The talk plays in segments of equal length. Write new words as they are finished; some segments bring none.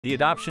The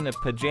adoption of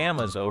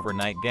pajamas over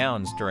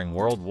nightgowns during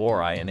World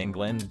War I in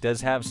England does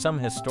have some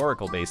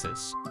historical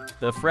basis.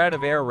 The threat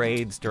of air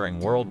raids during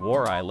World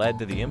War I led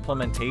to the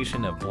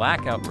implementation of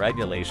blackout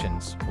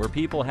regulations, where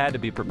people had to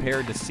be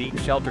prepared to seek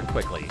shelter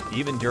quickly,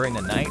 even during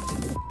the night.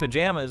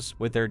 Pajamas,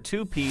 with their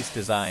two-piece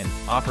design,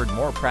 offered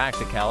more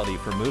practicality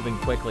for moving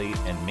quickly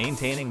and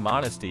maintaining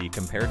modesty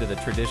compared to the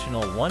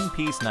traditional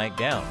one-piece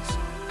nightgowns.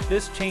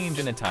 This change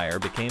in attire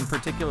became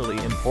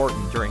particularly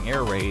important during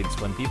air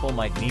raids when people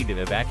might need to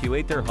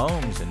evacuate their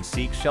homes and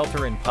seek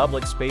shelter in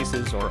public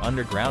spaces or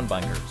underground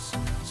bunkers.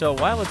 So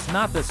while it's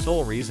not the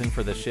sole reason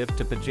for the shift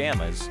to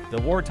pajamas,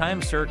 the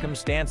wartime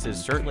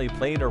circumstances certainly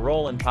played a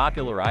role in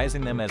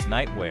popularizing them as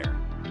nightwear.